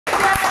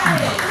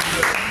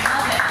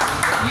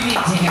You need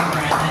to take a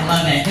breath. I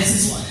love it.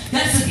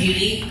 That's the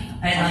beauty.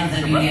 I love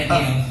the beauty of you.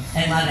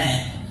 I love it.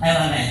 I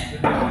love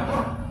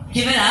it.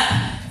 Give it up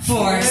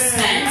for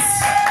Spence.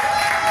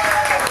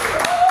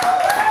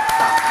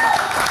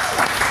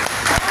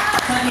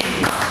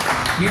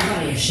 You're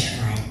funny as shit,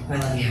 bro. I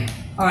love you.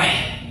 All right.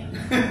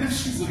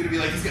 She's looking at me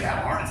like he's gonna have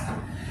a heart attack.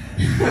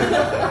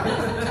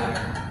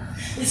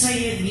 This way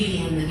you're the Beauty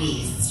and the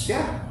Beast.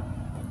 Yeah.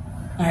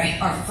 All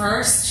right, our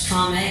first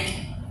comic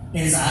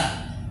is up.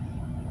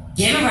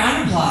 Give a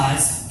round of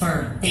applause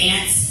for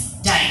Vance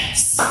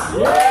Dykes. I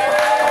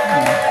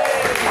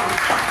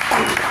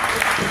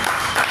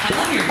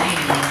love your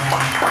name.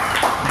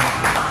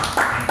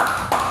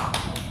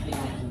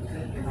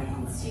 Your mic on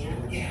the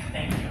stand. Yeah,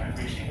 thank you. I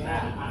appreciate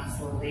that.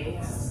 Absolutely.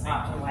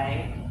 Stop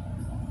away.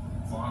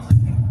 As long as I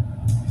can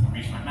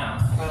reach my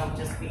mouth. Well,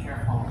 just be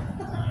careful.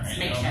 Alright,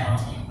 Make sure.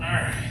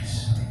 Alright.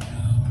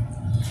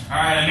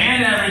 Alright,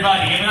 Amanda,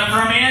 everybody. Give it up for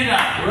Amanda.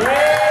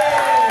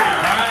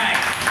 Alright.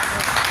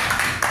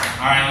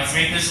 Alright, let's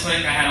make this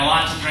quick. I had a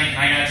lot to drink and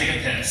I gotta take a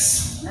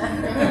piss.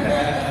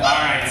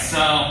 Alright, so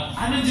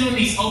I've been doing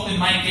these open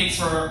mic gigs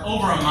for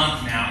over a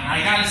month now, and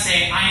I gotta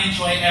say I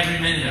enjoy every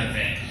minute of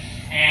it.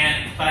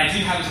 But I do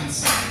have a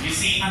concern. You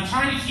see, I'm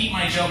trying to keep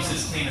my jokes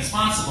as clean as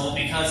possible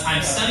because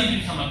I'm studying to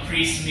become a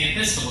priest in the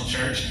Episcopal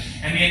Church,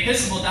 and the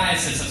Episcopal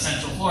Diocese of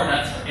Central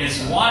Florida is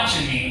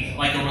watching me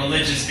like a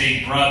religious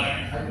big brother.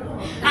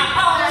 I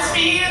always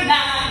feel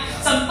like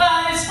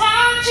somebody's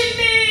watching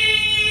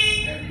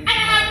me, and I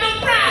have no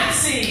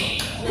privacy.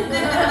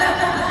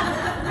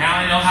 Now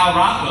I know how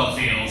Rockwell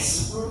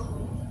feels.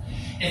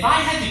 If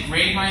I had to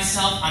grade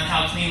myself on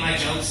how clean my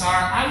jokes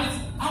are, I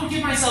would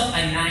give myself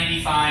a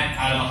 95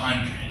 out of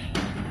 100.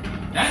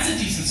 That's a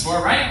decent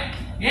score, right?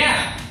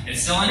 Yeah,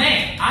 it's still an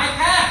A. I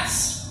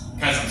passed,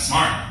 because I'm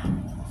smart.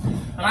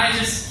 But I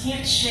just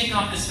can't shake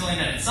off this feeling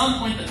that at some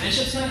point the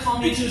bishop's going to call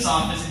me to his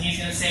office and he's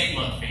going to say,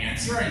 look,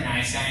 Vance, you're a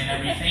nice guy and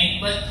everything,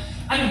 but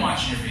I've been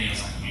watching your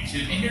videos on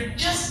YouTube and you're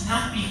just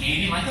not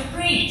behaving like a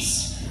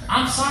priest.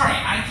 I'm sorry,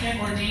 I can't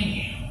ordain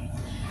you.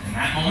 In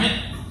that moment,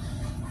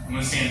 I'm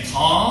going to stand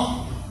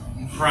tall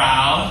and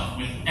proud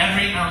with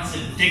every ounce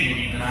of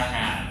dignity that I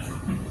have.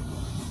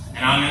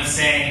 And I'm going to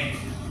say,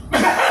 I've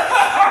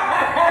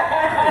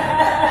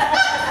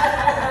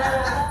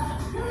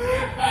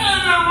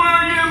been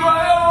working my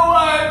whole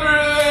life for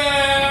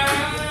this.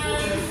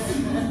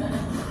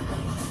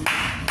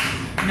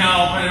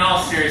 No, but in all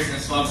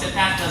seriousness, folks, if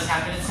that does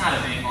happen, it's not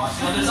a big loss.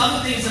 You know, there's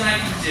other things that I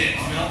can do.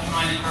 I'm an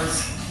open-minded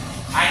person.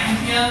 I can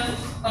be a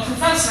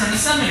professor in a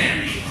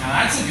seminary.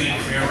 Now that's a good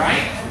career,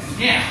 right?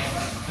 Yeah.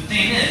 The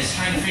thing is,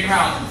 trying to figure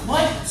out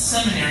what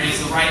seminary is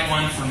the right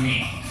one for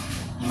me.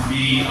 To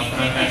be a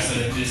professor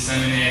at this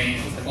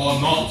seminary,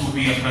 or not to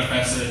be a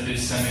professor at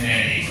this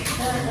seminary?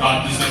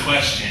 That is the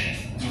question.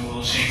 Do a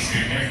little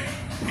Shakespeare here.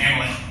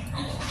 Hamlet.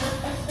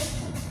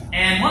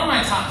 And one of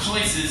my top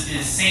choices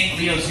is St.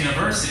 Leo's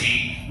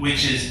University,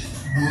 which is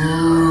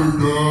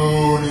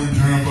down in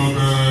Tampa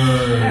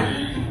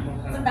Bay.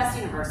 It's the best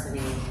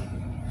university.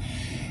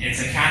 It's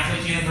a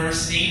Catholic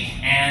university,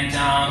 and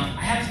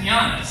I have to be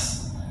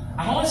honest,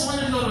 I've always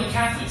wanted to go to a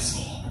Catholic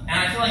school. And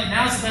I feel like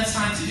now's the best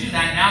time to do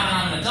that now that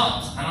I'm an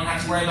adult. I don't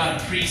have to worry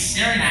about a priest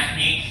staring at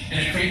me in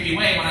a creepy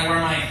way when I wear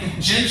my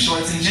gym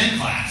shorts in gym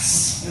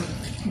class.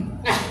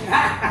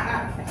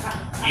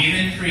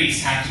 Even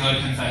priests have to go to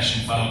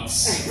confession,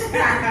 folks.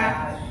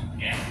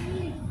 Yeah.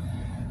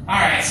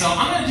 Alright, so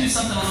I'm going to do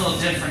something a little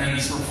different in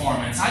this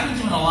performance. I've been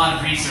doing a lot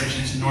of research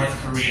into North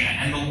Korea,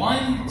 and the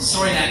one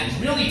story that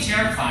really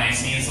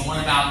terrifies me is the one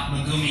about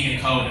Megumi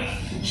Yokota.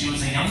 She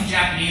was a young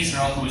Japanese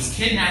girl who was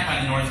kidnapped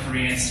by the North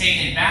Koreans,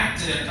 taken back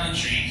to their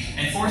country,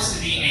 and forced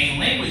to be a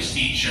language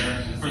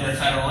teacher for their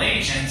federal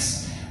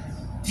agents,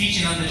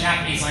 teaching them the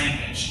Japanese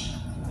language.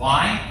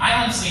 Why? I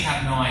honestly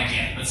have no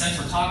idea, but since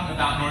we're talking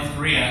about North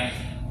Korea,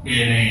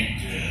 it ain't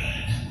good.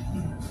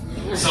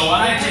 So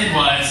what I did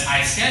was,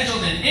 I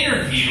scheduled an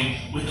interview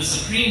with the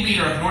supreme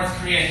leader of North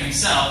Korea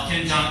himself,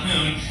 Kim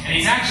Jong-un, and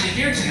he's actually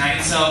here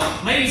tonight, so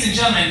ladies and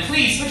gentlemen,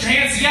 please put your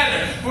hands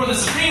together for the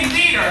supreme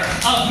leader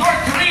of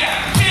North Korea,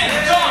 Kim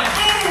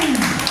Jong-un!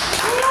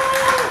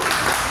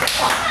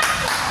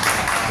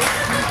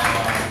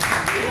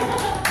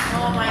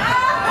 Oh my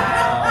God.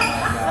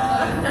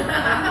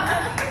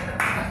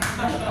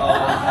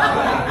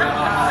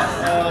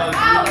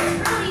 Wow,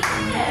 it's really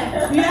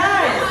good.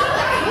 Yes!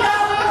 No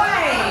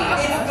way!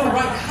 It's the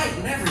right height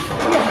and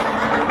everything.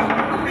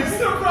 It's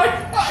the right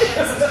height!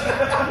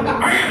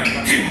 I am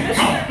Kim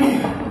Jong-un!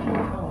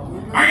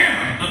 I am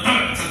the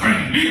third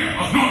supreme leader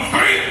of North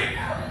Korea!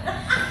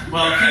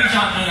 Well, Kim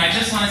Jong-un, I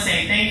just want to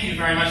say thank you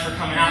very much for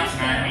coming out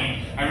tonight. I mean,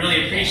 I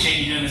really appreciate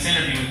you doing this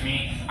interview with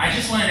me. I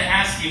just wanted to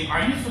ask you,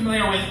 are you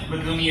familiar with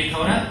Megumi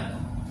Yokota?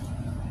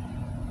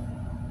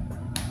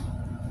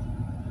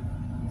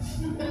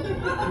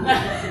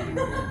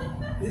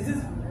 This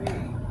is great.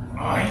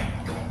 I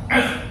don't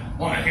ever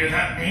want to hear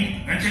that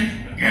name mentioned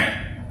again.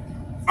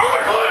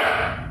 Over clear!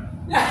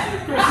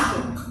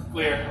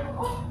 Clear.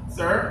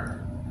 Sir?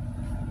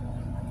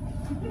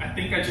 I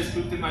think I just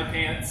just pooped in my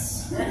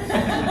pants.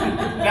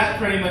 That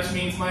pretty much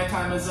means my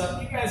time is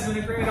up. You guys have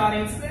been a great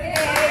audience.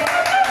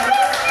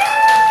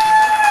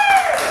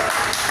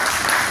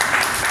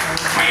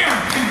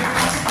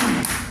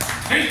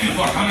 Thank you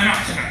for coming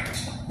out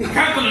tonight.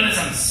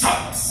 Capitalism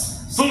sucks.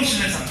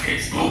 Socialism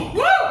pays. Woo!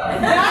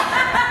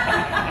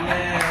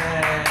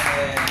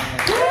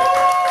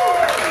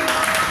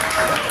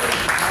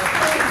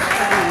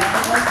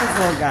 This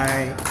little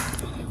guy.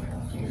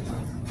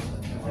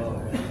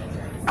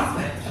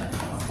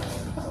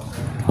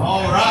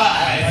 All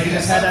right. You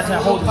just had that to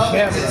hold the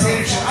camera.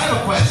 I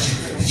have a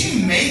question. Did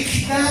you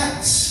make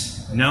that?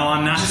 No,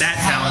 I'm not Just that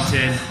have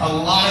talented. A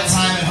lot of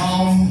time at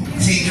home,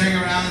 tinkering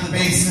around in the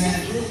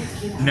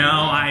basement.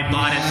 No, I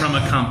bought it from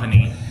a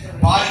company.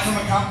 Bought it from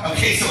a company.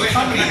 Okay, so a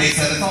company makes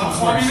that. It's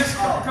almost worse.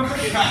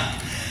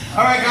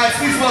 All right, guys,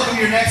 please welcome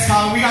your next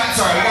comic. We got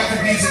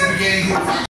confused at the beginning.